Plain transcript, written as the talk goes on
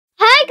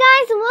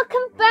guys, and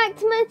welcome back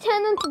to my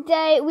channel.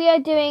 Today we are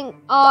doing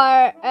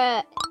our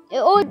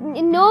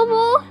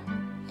normal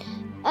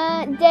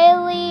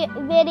daily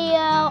video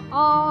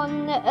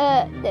on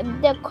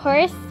the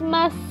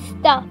Christmas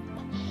stuff.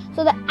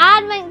 So the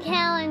advent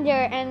calendar,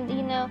 and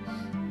you know,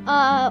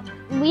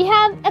 we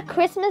have a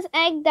Christmas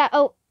egg that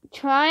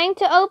trying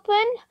to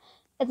open.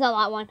 It's not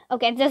that one.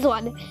 Okay, it's this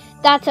one.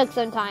 That took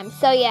some time.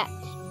 So yeah,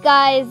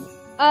 guys,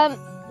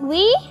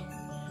 we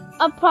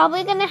are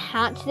probably gonna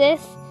hatch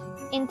this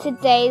in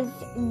today's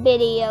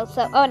video.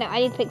 So, oh no, I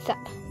need to fix up.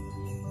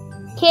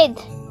 Kid.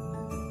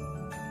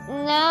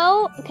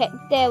 No. Okay,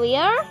 there we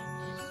are.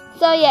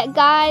 So yeah,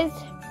 guys,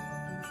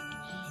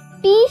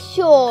 be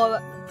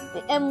sure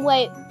and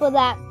wait for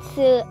that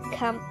to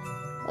come.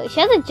 Wait, she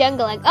has a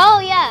jungle egg. Oh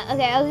yeah.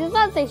 Okay, I was just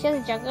about to say she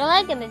has a jungle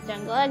egg and the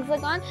jungle egg's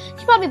like on.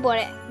 She probably bought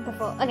it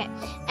before. Okay.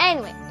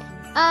 Anyway,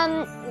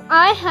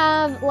 I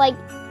have like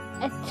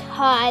a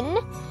ton.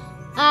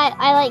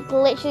 I like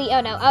literally,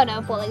 oh no,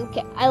 I'm falling.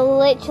 Okay, I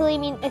literally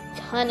mean a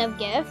ton of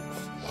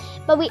gifts,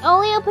 but we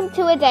only open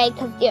 2 a day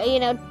because, you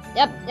know,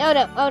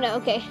 oh no,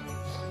 okay.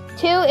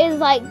 2 is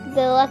like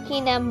the lucky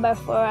number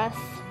for us.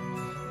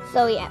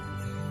 So yeah,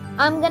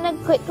 I'm gonna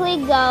quickly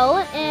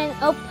go and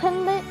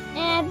open the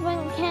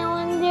advent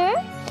calendar.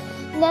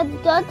 Let's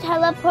go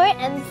teleport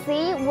and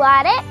see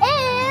what it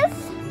is.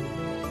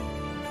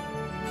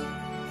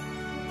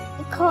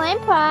 Claim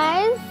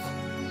prize.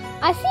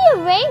 I see a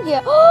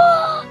reindeer.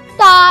 Oh,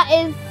 that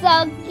is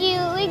so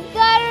cute. We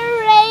got a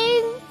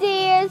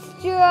reindeer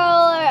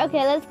stroller.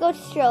 Okay, let's go to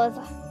strollers.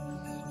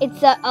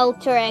 It's an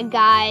ultra,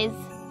 guys.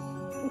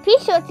 Be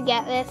sure to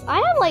get this. I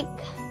have like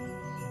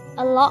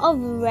a lot of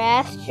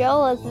rare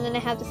strollers, and then I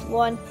have this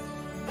one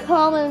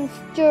common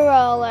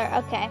stroller.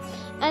 Okay,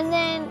 and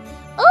then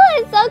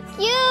it's so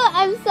cute.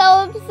 I'm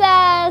so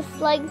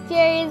obsessed. Like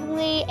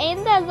seriously,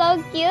 ain't that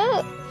so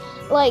cute?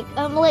 Like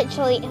I'm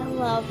literally in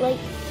love. Like.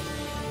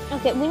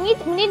 Okay, we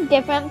need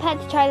different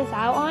pets to try this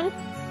out on.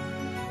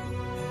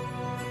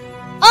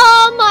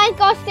 Oh my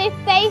gosh, they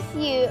face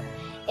you.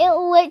 It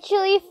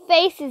literally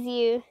faces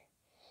you.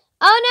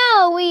 Oh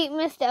no, we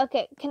missed it.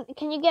 Okay,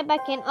 can you get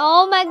back in?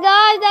 Oh my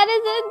gosh, that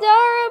is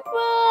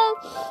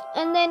adorable.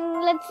 And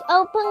then let's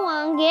open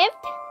one gift.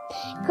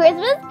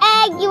 Christmas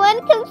egg. You want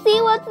to come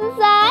see what's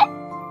inside?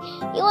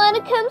 You want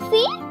to come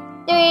see?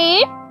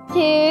 3,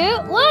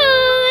 2, 1.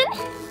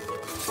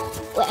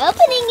 We're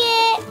opening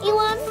it. You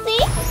want to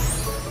see?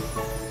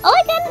 Oh,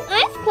 I got an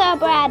ice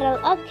club rattle.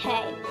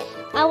 Okay.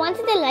 I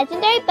wanted the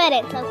legendary, but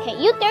it's okay.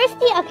 You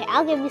thirsty? Okay,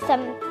 I'll give you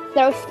some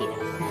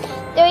thirstiness.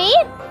 3,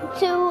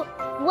 2,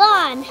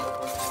 1.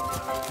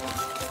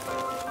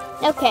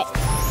 Okay.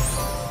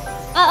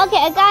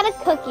 Okay, I got a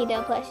cookie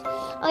dough plush.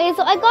 Okay,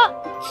 so I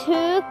got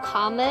 2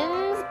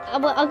 commons.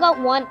 I got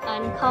 1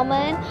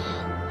 uncommon.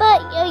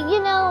 But, you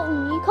know,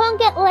 you can't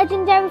get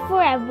legendary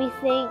for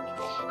everything.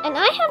 And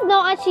I have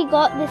not actually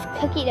got this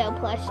cookie dough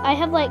plush. I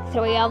have like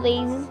 3 of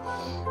these.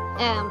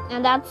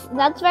 And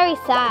that's very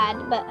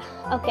sad, but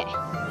okay.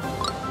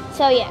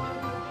 So yeah.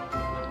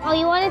 Oh,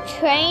 you want to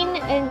train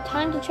and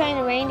time to train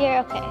a reindeer?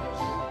 Okay,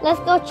 let's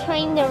go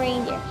train the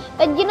reindeer.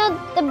 But you know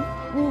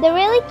the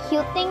really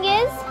cute thing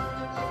is,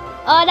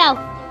 oh no,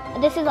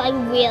 this is like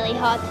really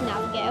hard to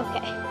navigate.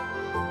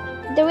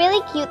 Okay. The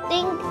really cute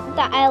thing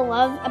that I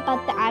love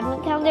about the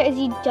advent calendar is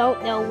you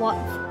don't know what's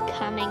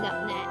coming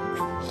up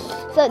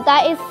next. So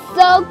that is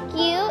so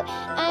cute,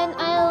 and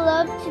I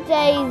love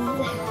today's.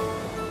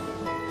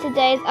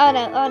 Oh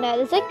no,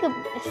 there's like an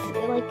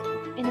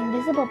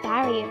invisible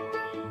barrier.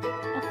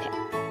 Okay.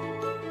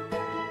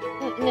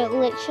 No,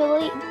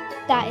 literally,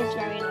 that is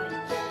very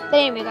annoying. But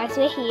anyway, guys,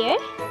 we're here.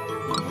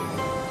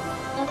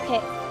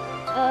 Okay.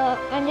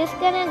 I'm just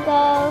gonna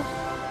go.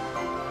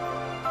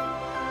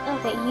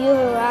 Okay, you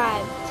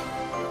arrived.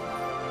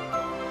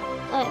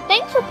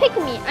 Thanks for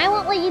picking me. I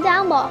won't let you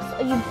down, boss.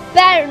 Or you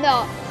better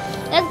not.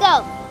 Let's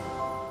go.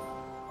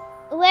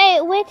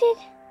 Wait, where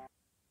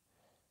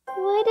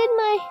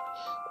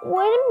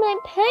did my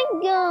pet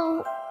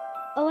go?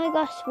 Oh my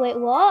gosh, wait,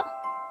 what?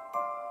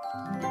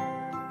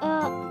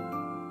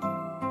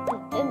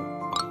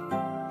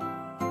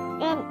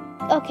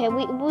 Okay,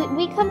 we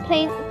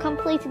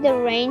completed the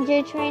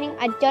ranger training.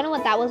 I don't know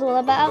what that was all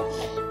about,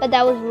 but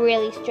that was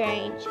really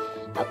strange.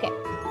 Okay,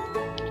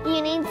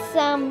 you need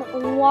some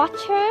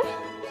water?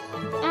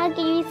 I'll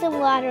give you some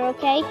water,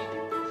 okay?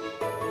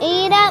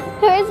 Eat up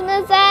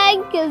Christmas egg,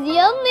 cause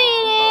you'll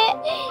need it.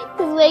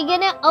 Cause we're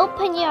gonna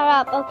open you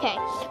up. Okay.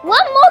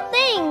 One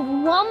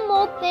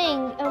more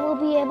thing, and we'll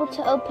be able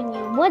to open you.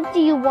 What do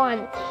you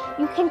want?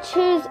 You can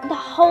choose the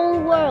whole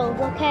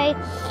world, okay?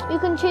 You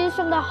can choose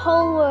from the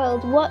whole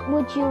world. What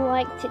would you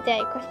like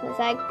today, Christmas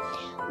egg?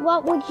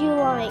 What would you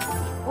like?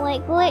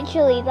 Like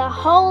literally the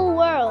whole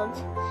world.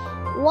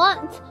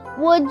 What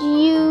would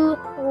you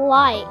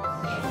like?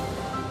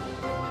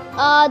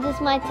 This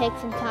might take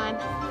some time.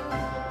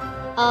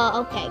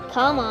 Okay,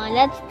 come on,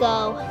 let's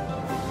go.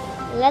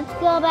 Let's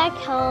go back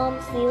home,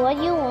 see what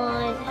you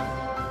want.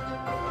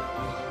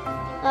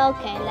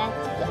 Okay,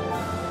 let's go.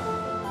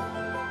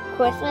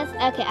 Christmas?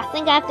 Okay, I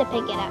think I have to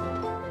pick it up.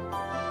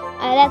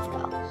 Let's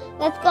go.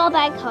 Let's go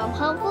back home.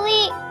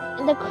 Hopefully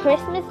the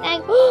Christmas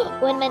egg.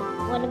 Ornament.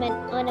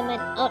 Oh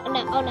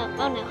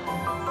no.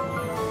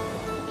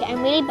 Okay,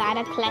 I'm really bad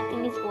at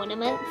collecting these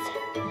ornaments.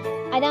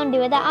 I don't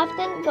do it that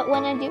often, but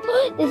when I do,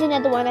 there's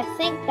another one. I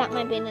think that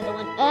might be another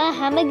one.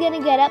 How am I gonna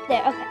get up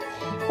there? Okay,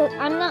 so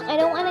I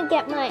don't want to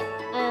get my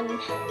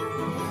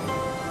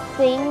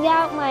thing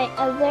out. My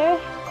other.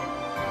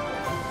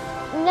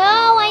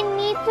 No, I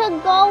need to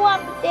go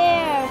up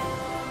there.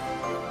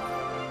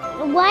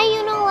 Why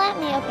you don't let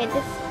me? Okay,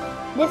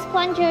 this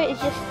plunger is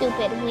just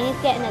stupid. We need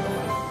to get another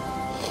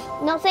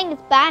one. Not saying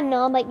it's bad,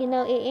 no, but you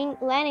know, it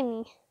ain't letting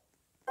me.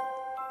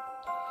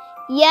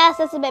 Yes,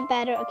 that's a bit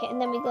better. Okay, and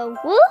then we go,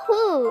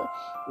 woohoo!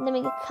 And then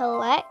we go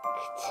collect.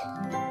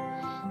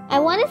 I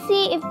want to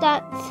see if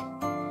that's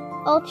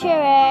ultra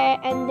rare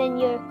and then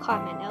you're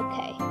common.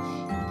 Okay.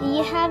 Do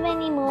you have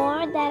any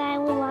more that I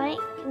would like?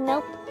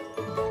 Nope.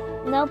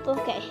 Nope,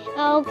 okay.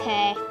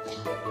 Okay.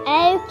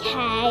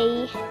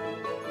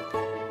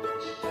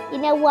 You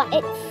know what?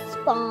 It's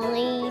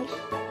fine.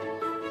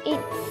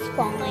 It's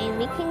fine.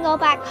 We can go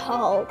back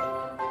home.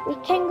 We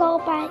can go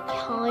back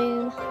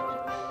home.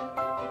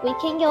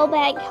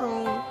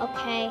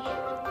 Okay.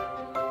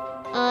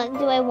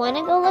 Do I want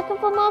to go looking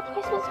for more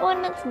Christmas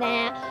ornaments?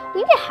 Nah.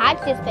 We need to hatch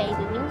this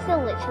baby. We need to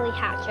literally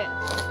hatch it.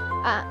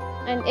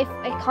 And if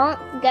I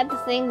can't get the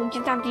thing, we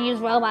just have to use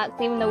Robux,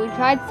 even though we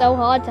tried so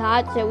hard to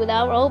hatch it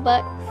without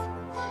Robux.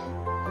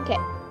 Okay.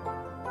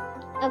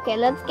 Okay,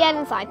 let's get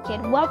inside,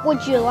 kid. What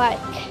would you like?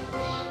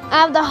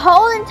 Out of the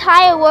whole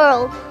entire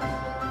world,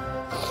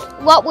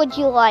 what would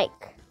you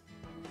like?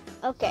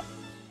 Okay.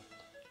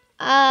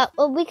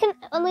 Well, we can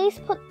at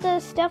least put the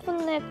stuff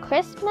on the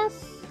Christmas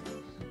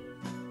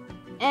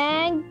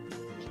egg.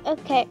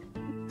 Okay.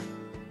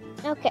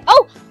 Okay.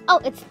 Oh,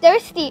 it's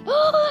thirsty.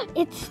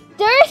 It's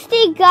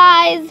thirsty,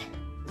 guys.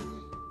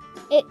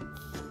 It's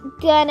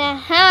gonna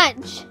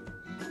hatch.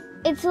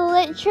 It's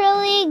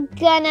literally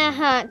gonna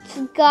hatch,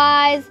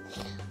 guys.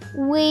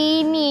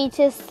 We need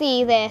to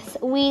see this.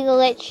 We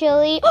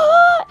literally.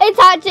 It's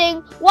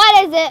hatching.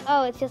 What is it?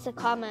 Oh, it's just a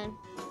common.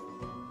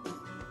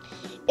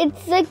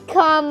 It's a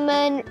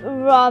common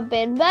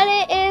robin, but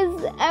it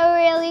is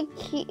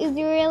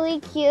really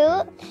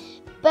cute.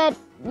 But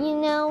you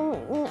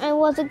know, I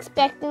was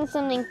expecting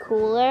something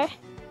cooler,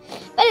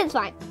 but it's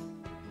fine.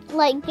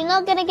 Like, you're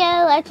not gonna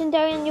get a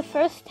legendary in your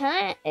first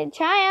try,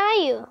 are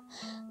you?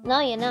 No,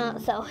 you're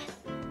not. So,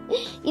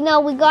 you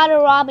know, we got a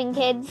robin,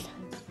 kids,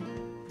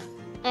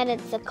 and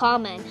it's a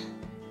common,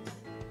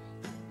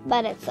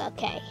 but it's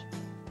okay,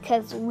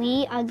 cause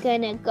we are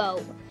gonna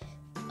go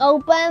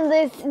open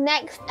this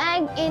next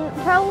egg in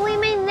probably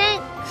my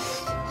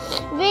next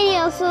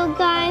video. So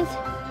guys,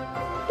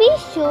 be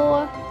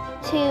sure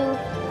to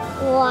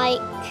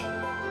like,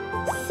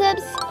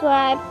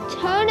 subscribe,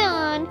 turn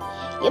on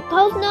your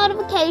post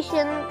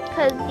notifications,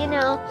 because you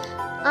know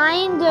I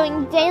am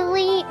doing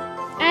daily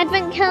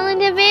advent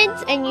calendar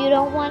vids and you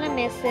don't want to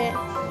miss it.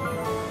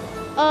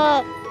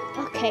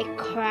 Okay,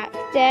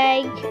 cracked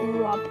egg,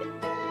 robin,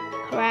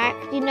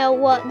 cracked. You know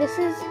what, this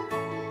is,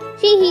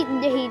 he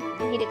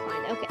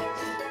declined. Okay,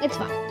 it's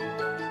fine.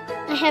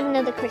 I have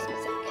another Christmas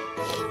egg.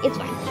 It's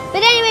fine.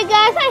 But anyway,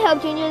 guys, I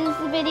hope you enjoyed this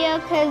video,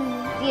 because,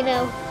 you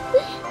know,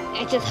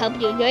 I just hope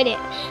you enjoyed it.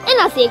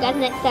 And I'll see you guys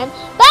next time.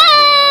 Bye!